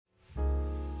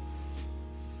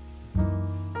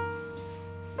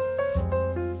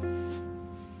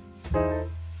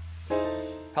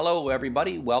Hello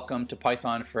everybody, welcome to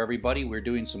Python for Everybody. We're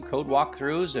doing some code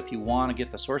walkthroughs. If you want to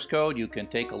get the source code, you can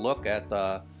take a look at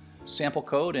the sample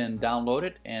code and download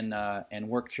it and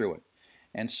work through it.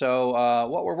 And so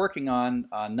what we're working on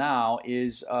now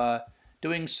is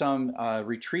doing some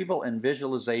retrieval and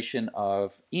visualization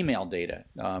of email data.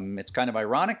 It's kind of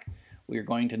ironic. We're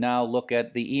going to now look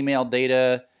at the email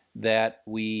data that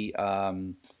we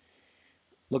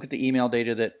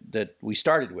that we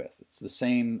started with. It's the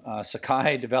same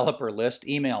Sakai developer list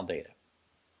email data.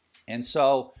 And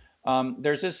so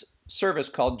there's this service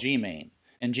called Gmain.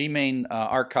 And Gmain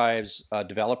archives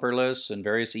developer lists and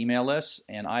various email lists.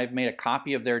 And I've made a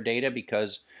copy of their data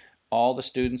because all the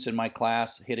students in my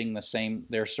class hitting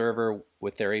their server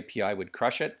with their API would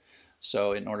crush it.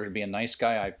 So in order to be a nice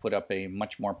guy, I put up a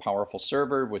much more powerful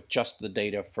server with just the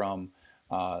data from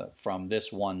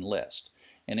this one list.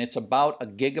 And it's about a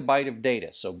gigabyte of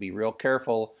data, so be real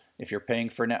careful if you're paying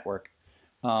for network.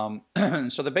 So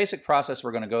the basic process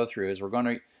we're going to go through is we're going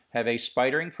to have a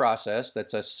spidering process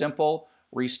that's a simple,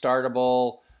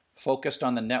 restartable, focused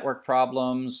on the network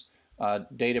problems,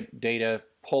 data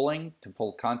pulling to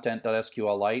pull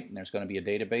content.sqlite, and there's going to be a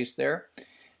database there.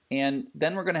 And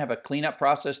then we're going to have a cleanup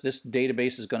process. This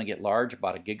database is going to get large,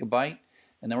 about a gigabyte.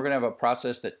 And then we're going to have a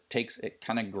process that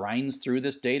kind of grinds through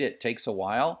this data. It takes a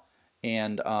while.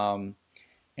 And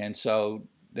so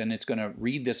then it's going to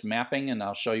read this mapping, and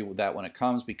I'll show you that when it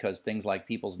comes, because things like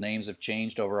people's names have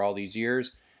changed over all these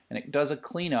years. And it does a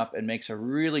cleanup and makes a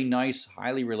really nice,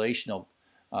 highly relational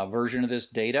version of this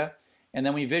data. And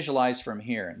then we visualize from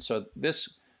here. And so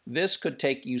this could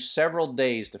take you several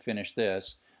days to finish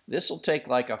this. This will take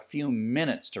like a few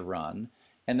minutes to run,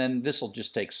 and then this will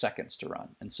just take seconds to run.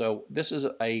 And so this is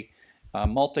a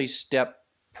multi-step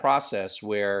process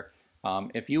where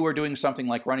if you were doing something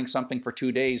like running something for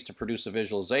 2 days to produce a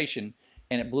visualization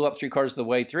and it blew up 3/4 of the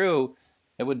way through,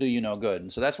 it would do you no good.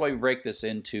 And so that's why we break this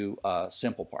into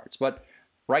simple parts. But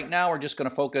right now we're just going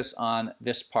to focus on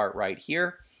this part right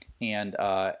here and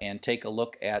take a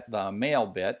look at the mail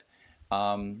bit,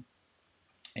 the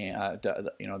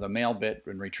mail bit,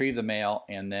 and retrieve the mail,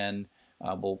 and then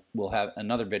we'll have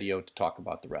another video to talk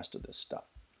about the rest of this stuff.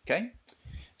 Okay,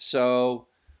 so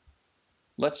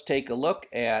let's take a look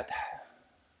at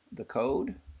the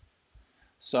code.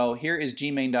 So here is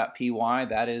gmain.py.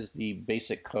 That is the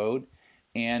basic code,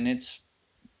 and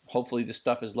hopefully this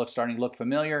stuff is starting to look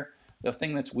familiar. The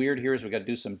thing that's weird here is we've got to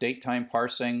do some date-time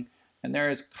parsing, and there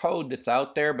is code that's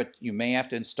out there, but you may have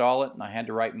to install it, and I had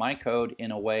to write my code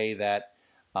in a way that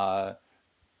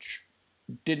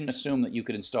didn't assume that you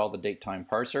could install the date-time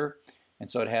parser. And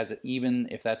so it has it, even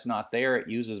if that's not there, it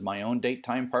uses my own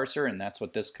date-time parser, and that's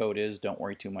what this code is. Don't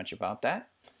worry too much about that.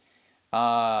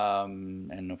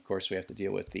 And of course we have to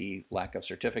deal with the lack of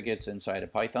certificates inside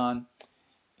of Python.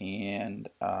 And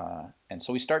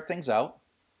so we start things out.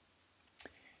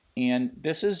 And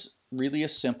this is really a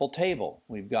simple table.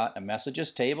 We've got a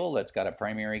messages table that's got a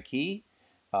primary key,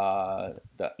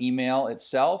 the email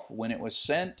itself, when it was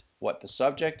sent, what the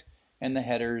subject, and the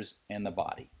headers and the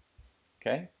body.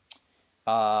 Okay?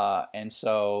 And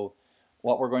so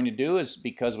what we're going to do is,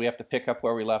 because we have to pick up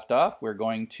where we left off, we're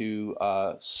going to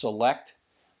select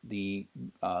the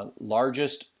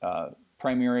largest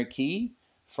primary key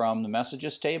from the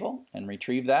messages table and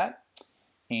retrieve that,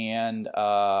 and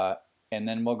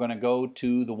then we're going to go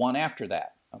to the one after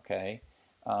that. Okay,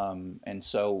 and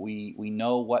so we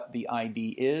know what the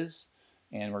ID is,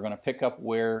 and we're going to pick up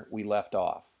where we left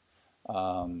off.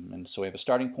 And so we have a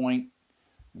starting point.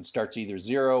 It starts either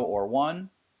 0 or 1,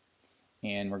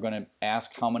 and we're going to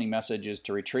ask how many messages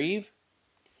to retrieve.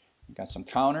 We've got some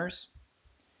counters,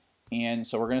 and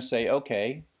so we're going to say,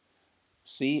 okay,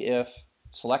 see if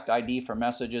select ID for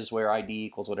messages where ID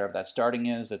equals whatever that starting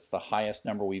is. That's the highest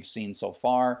number we've seen so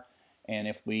far, and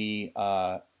if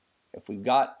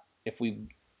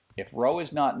row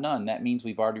is not none, that means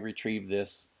we've already retrieved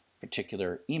this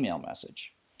particular email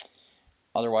message.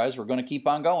 Otherwise, we're going to keep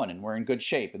on going, and we're in good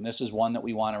shape. And this is one that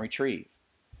we want to retrieve.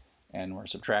 And we're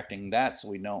subtracting that so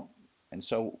we don't. And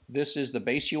so this is the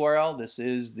base URL. This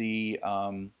is the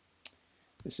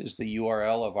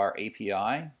URL of our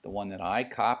API, the one that I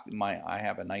copy. I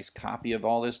have a nice copy of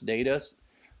all this data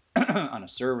on a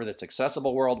server that's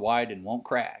accessible worldwide and won't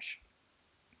crash.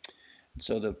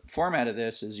 So the format of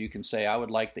this is, you can say I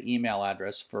would like the email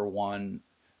address for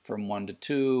from 1 to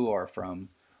 2, or from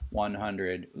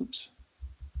 100. Oops.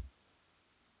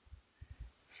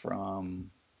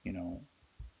 From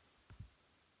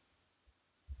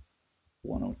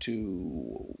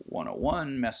 102,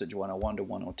 101, message 101 to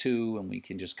 102, and we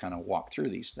can just kind of walk through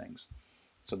these things.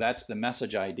 So that's the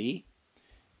message ID.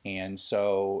 And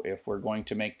so if we're going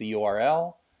to make the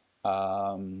URL,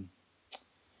 we're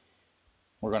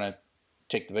going to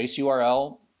take the base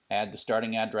URL, add the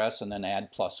starting address, and then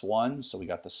add +1. So we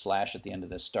got the slash at the end of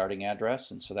this starting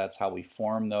address, and so that's how we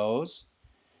form those.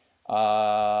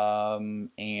 And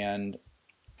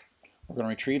we're going to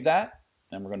retrieve that,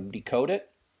 and we're going to decode it.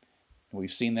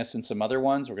 We've seen this in some other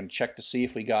ones. We're going to check to see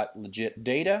if we got legit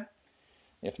data.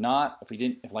 If not, if we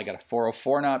didn't, if I got a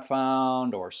 404 not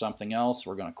found or something else,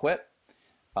 we're going to quit.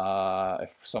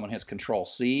 If someone hits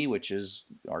Control-C, which is,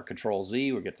 or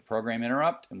Control-Z, we'll get the program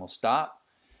interrupt and we'll stop.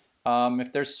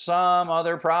 If there's some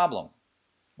other problem,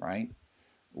 right,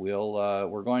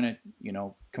 we're going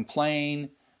to, complain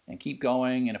and keep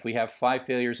going. And if we have 5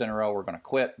 failures in a row, we're going to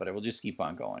quit, but it will just keep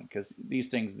on going because these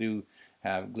things do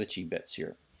have glitchy bits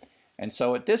here. And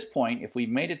so at this point, if we've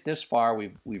made it this far,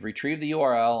 we've retrieved the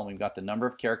URL and we've got the number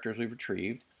of characters we've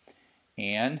retrieved.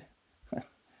 And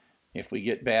if we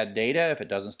get bad data, if it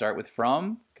doesn't start with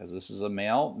from, because this is a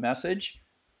mail message,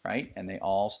 right? And they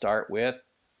all start with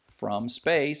from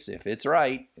space. If it's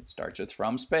right, it starts with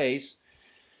from space.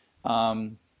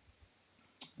 Then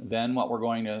what we're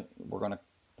going to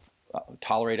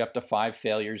tolerate up to 5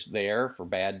 failures there for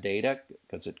bad data,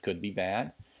 because it could be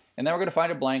bad. And then we're going to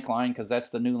find a blank line, because that's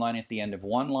the new line at the end of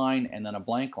one line, and then a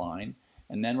blank line.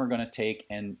 And then we're going to take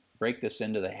and break this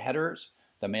into the headers,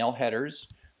 the mail headers,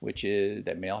 which is,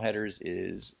 that mail headers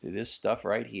is this stuff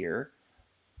right here,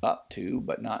 up to,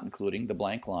 but not including the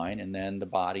blank line. And then the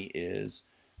body is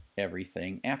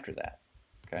everything after that,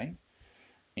 okay?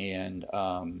 And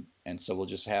so we'll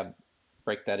just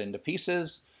break that into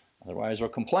pieces. Otherwise, we'll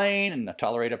complain and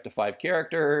tolerate up to 5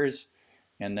 characters.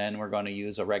 And then we're going to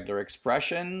use a regular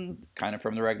expression, kind of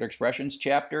from the regular expressions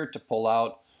chapter, to pull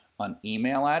out an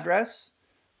email address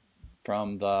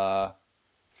from the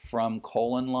from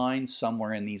colon line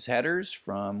somewhere in these headers,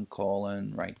 from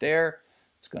colon right there.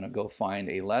 It's going to go find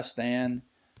a less than,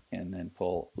 and then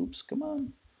pull,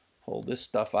 pull this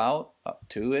stuff out up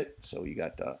to it. So you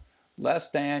got the less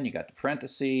than, you got the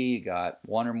parenthesis, you got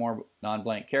 1 or more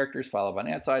non-blank characters followed by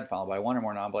an @ followed by 1 or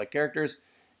more non-blank characters,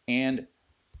 and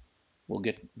we'll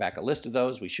get back a list of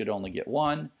those. We should only get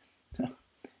 1.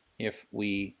 If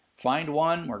we find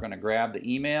 1, we're going to grab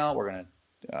the email, we're going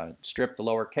to strip the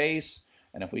lowercase,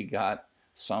 and if we got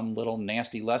some little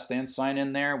nasty less than sign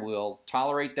in there, we'll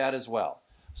tolerate that as well.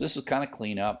 So this is kind of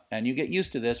cleanup, and you get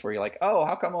used to this where you're like, oh,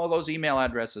 how come all those email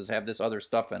addresses have this other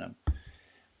stuff in them?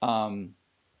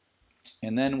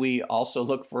 And then we also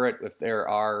look for it if there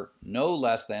are no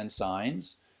less than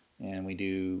signs, and we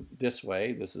do this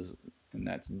way. And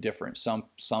that's different.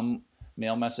 Some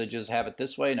mail messages have it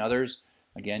this way, and others,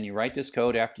 again, you write this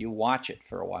code after you watch it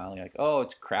for a while. You're like, oh,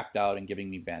 it's crapped out and giving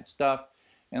me bad stuff.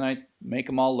 And I make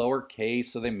them all lowercase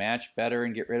so they match better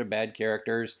and get rid of bad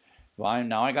characters. Well,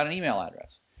 now I got an email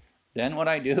address. Then what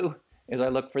I do is I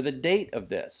look for the date of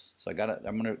this. So I'm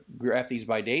going to graph these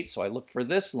by date. So I look for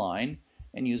this line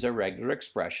and use a regular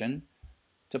expression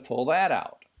to pull that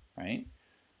out, right?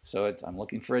 So I'm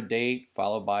looking for a date,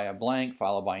 followed by a blank,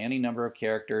 followed by any number of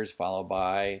characters, followed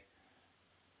by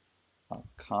a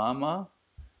comma.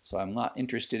 So I'm not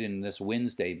interested in this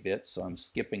Wednesday bit, so I'm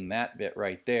skipping that bit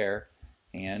right there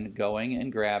and going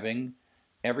and grabbing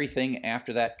everything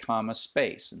after that comma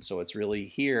space. And so it's really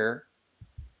here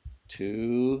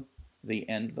to the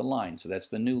end of the line. So that's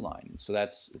the new line. And so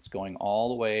it's going all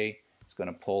the way. It's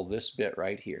going to pull this bit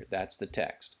right here. That's the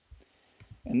text.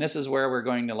 And this is where we're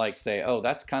going to say, oh,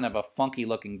 that's kind of a funky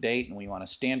looking date, and we want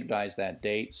to standardize that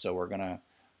date. So we're going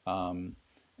to,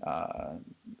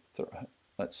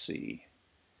 let's see.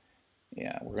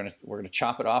 Yeah, we're gonna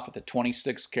chop it off at the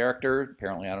 26th character.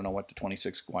 Apparently, I don't know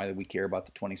why we care about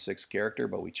the 26th character,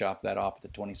 but we chop that off at the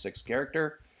 26th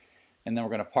character. And then we're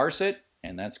going to parse it,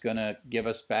 and that's going to give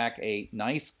us back a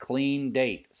nice clean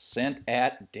date, sent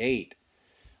at date.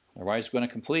 Otherwise, we're going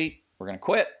to complete, we're going to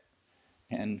quit.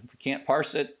 And if we can't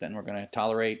parse it, then we're going to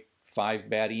tolerate 5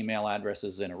 bad email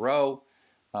addresses in a row.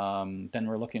 Then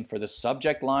we're looking for the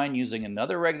subject line using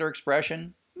another regular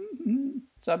expression.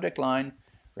 Subject line,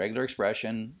 regular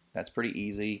expression. That's pretty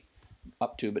easy.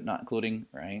 Up to but not including,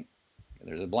 right?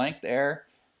 There's a blank there.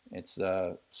 It's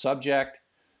the subject.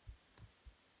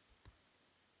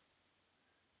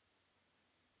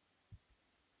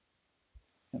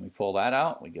 And we pull that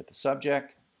out. We get the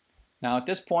subject. Now at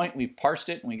this point, we've parsed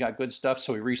it and we got good stuff,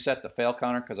 so we reset the fail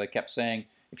counter because I kept saying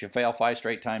if you fail 5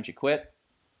 straight times, you quit.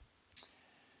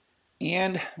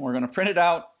 And we're going to print it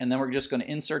out, and then we're just going to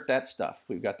insert that stuff.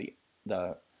 We've got the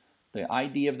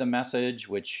ID of the message,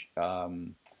 which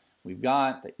we've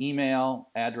got the email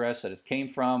address that it came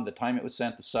from, the time it was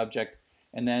sent, the subject,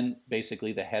 and then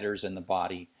basically the headers and the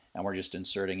body, and we're just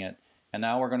inserting it. And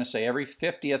now we're going to say every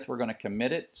 50th we're going to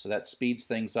commit it, so that speeds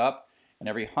things up. And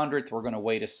every 100th we're going to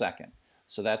wait a second.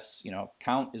 So that's,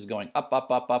 count is going up, up,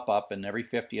 up, up, up, and every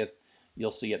 50th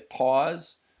you'll see it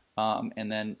pause,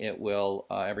 and then it will,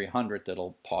 every 100th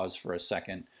it'll pause for a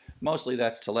second. Mostly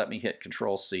that's to let me hit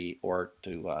Control-C or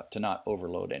to not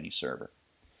overload any server.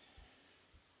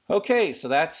 Okay, so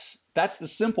that's the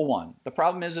simple one. The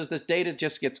problem is this data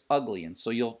just gets ugly, and so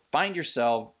you'll find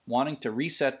yourself wanting to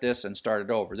reset this and start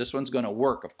it over. This one's going to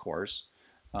work, of course,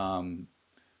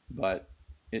 but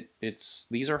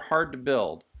these are hard to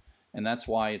build, and that's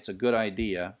why it's a good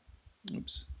idea.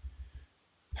 Oops.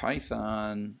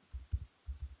 Python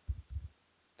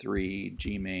 3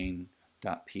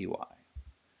 gmain.py.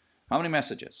 How many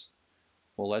messages?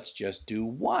 Well, let's just do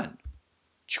one.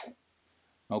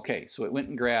 Okay, so it went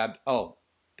and grabbed, oh,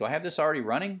 do I have this already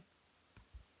running?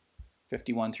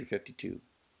 51 through 52.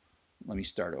 Let me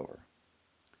start over.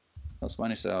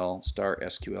 ls-l star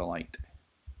SQLite.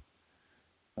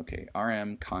 Okay,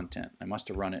 rm content. I must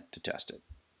have run it to test it.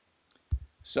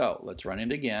 So let's run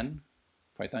it again,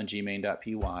 python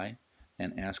gmain.py,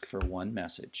 and ask for one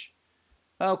message.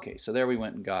 Okay, so there we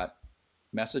went and got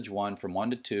message 1 from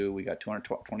 1 to 2. We got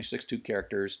 226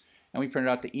 characters. And we printed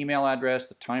out the email address,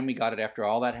 the time we got it after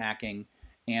all that hacking,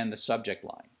 and the subject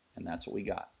line. And that's what we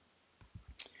got.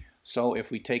 So if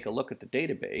we take a look at the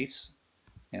database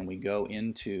and we go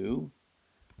into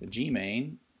the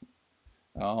Gmain,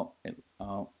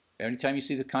 every time you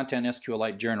see the content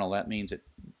SQLite journal, that means it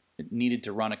needed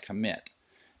to run a commit.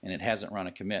 And it hasn't run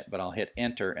a commit, but I'll hit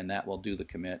enter and that will do the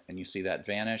commit. And you see that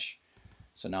vanish.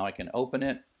 So now I can open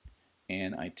it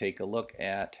and I take a look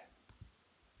at,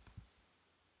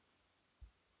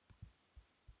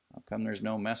 how come there's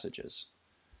no messages?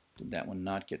 Did that one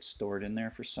not get stored in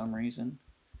there for some reason?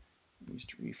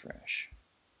 Just refresh.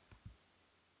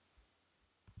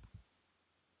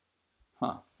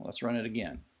 Well, let's run it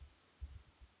again.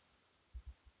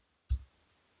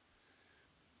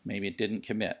 Maybe it didn't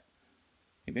commit.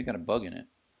 Maybe I got a bug in it.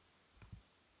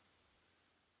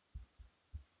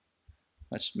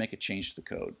 Let's make a change to the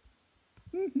code.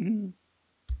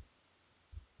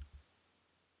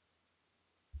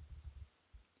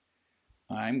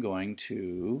 I'm going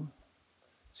to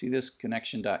see this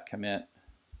connection.commit.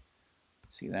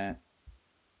 See that?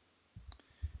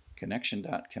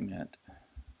 Connection.commit. I'm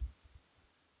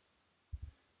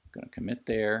going to commit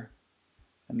there.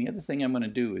 And the other thing I'm going to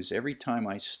do is every time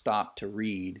I stop to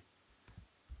read,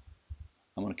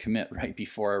 I'm going to commit right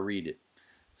before I read it.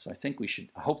 So I think we should,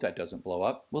 I hope that doesn't blow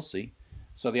up. We'll see.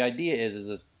 So the idea is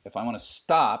if I want to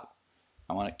stop,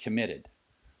 I want it committed.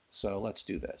 So let's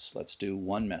do this. Let's do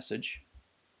one message.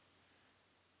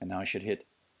 And now I should hit,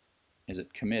 is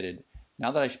it committed?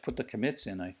 Now that I put the commits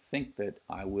in, I think that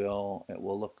it will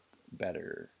look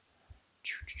better.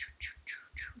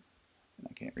 And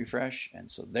I can't refresh. And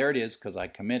so there it is because I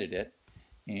committed it.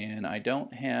 And I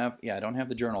don't have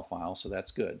the journal file, so that's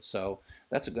good. So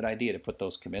that's a good idea to put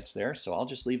those commits there. So I'll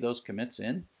just leave those commits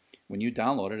in. When you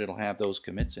download it, it'll have those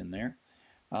commits in there.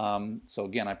 So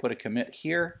again, I put a commit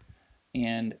here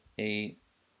and a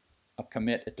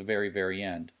commit at the very, very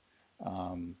end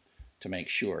to make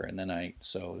sure. And then I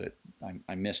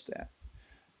missed that.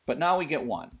 But now we get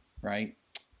one, right?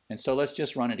 And so let's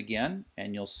just run it again,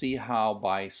 and you'll see how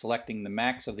by selecting the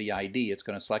max of the ID, it's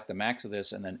going to select the max of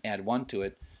this and then add 1 to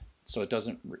it, so it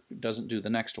doesn't do the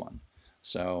next one.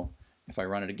 So if I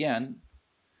run it again,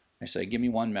 I say give me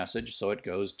one message, so it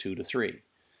goes 2 to 3,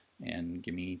 and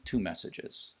give me 2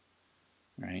 messages,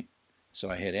 right? So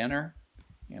I hit enter,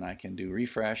 and I can do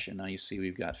refresh, and now you see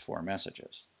we've got 4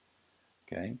 messages.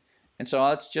 Okay, and so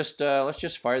let's just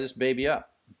fire this baby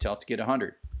up until it's get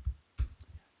 100.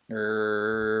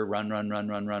 Run,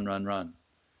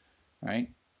 right?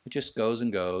 It just goes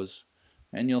and goes,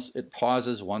 and it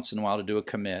pauses once in a while to do a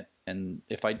commit. And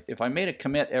if I made a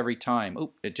commit every time,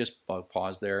 it just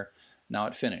paused there. Now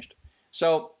it finished.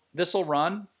 So this will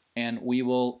run, and we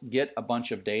will get a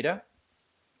bunch of data.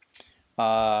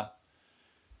 The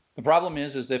problem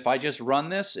is if I just run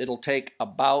this, it'll take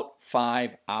about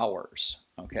 5 hours,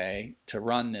 okay, to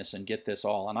run this and get this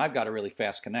all. And I've got a really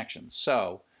fast connection,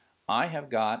 so I have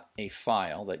got a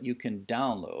file that you can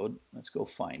download. Let's go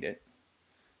find it.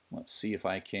 Let's see if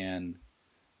I can,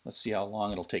 let's see how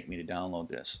long it'll take me to download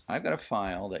this. I've got a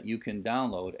file that you can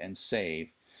download and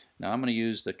save. Now I'm going to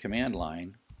use the command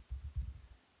line,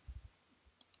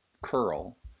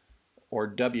 curl, or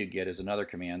wget is another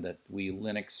command that we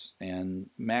Linux and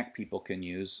Mac people can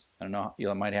use. I don't know,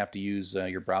 you might have to use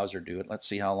your browser to do it. Let's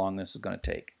see how long this is going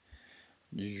to take.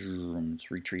 It's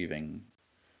retrieving.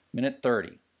 Minute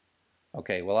 30.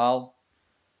 Okay, well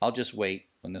I'll just wait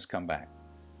when this come back.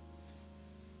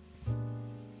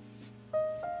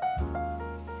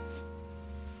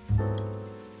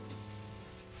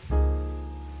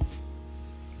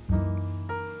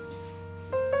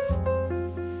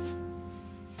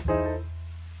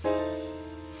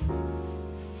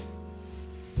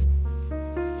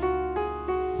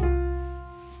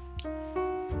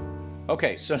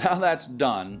 Okay, so now that's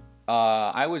done.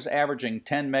 I was averaging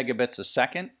 10 megabits a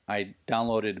second. I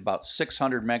downloaded about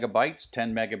 600 megabytes,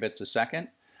 10 megabits a second.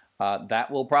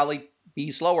 That will probably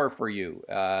be slower for you.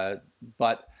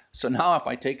 But so now if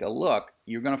I take a look,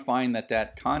 you're going to find that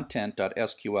that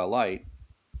content.sqlite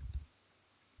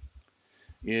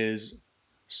is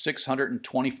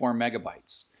 624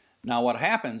 megabytes. Now what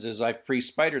happens is I've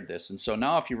pre-spidered this, and so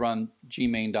now if you run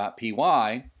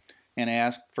gmain.py and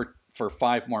ask for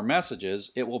 5 more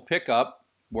messages, it will pick up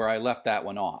where I left that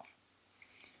one off.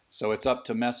 So it's up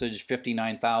to message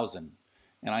 59,000.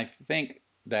 And I think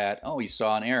that, oh, you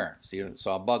saw an error. See, you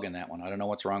saw a bug in that one. I don't know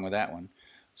what's wrong with that one.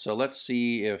 So let's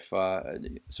see if,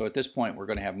 so at this point we're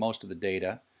going to have most of the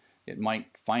data. It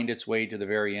might find its way to the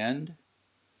very end.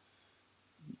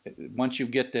 Once you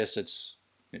get this,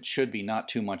 it should be not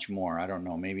too much more. I don't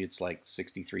know, maybe it's like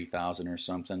 63,000 or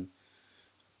something.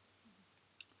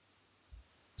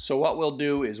 So what we'll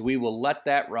do is we will let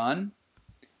that run,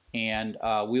 and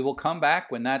we will come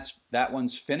back when that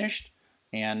one's finished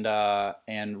and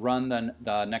run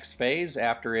the next phase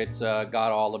after it's got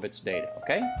all of its data.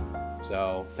 Okay?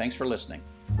 So thanks for listening.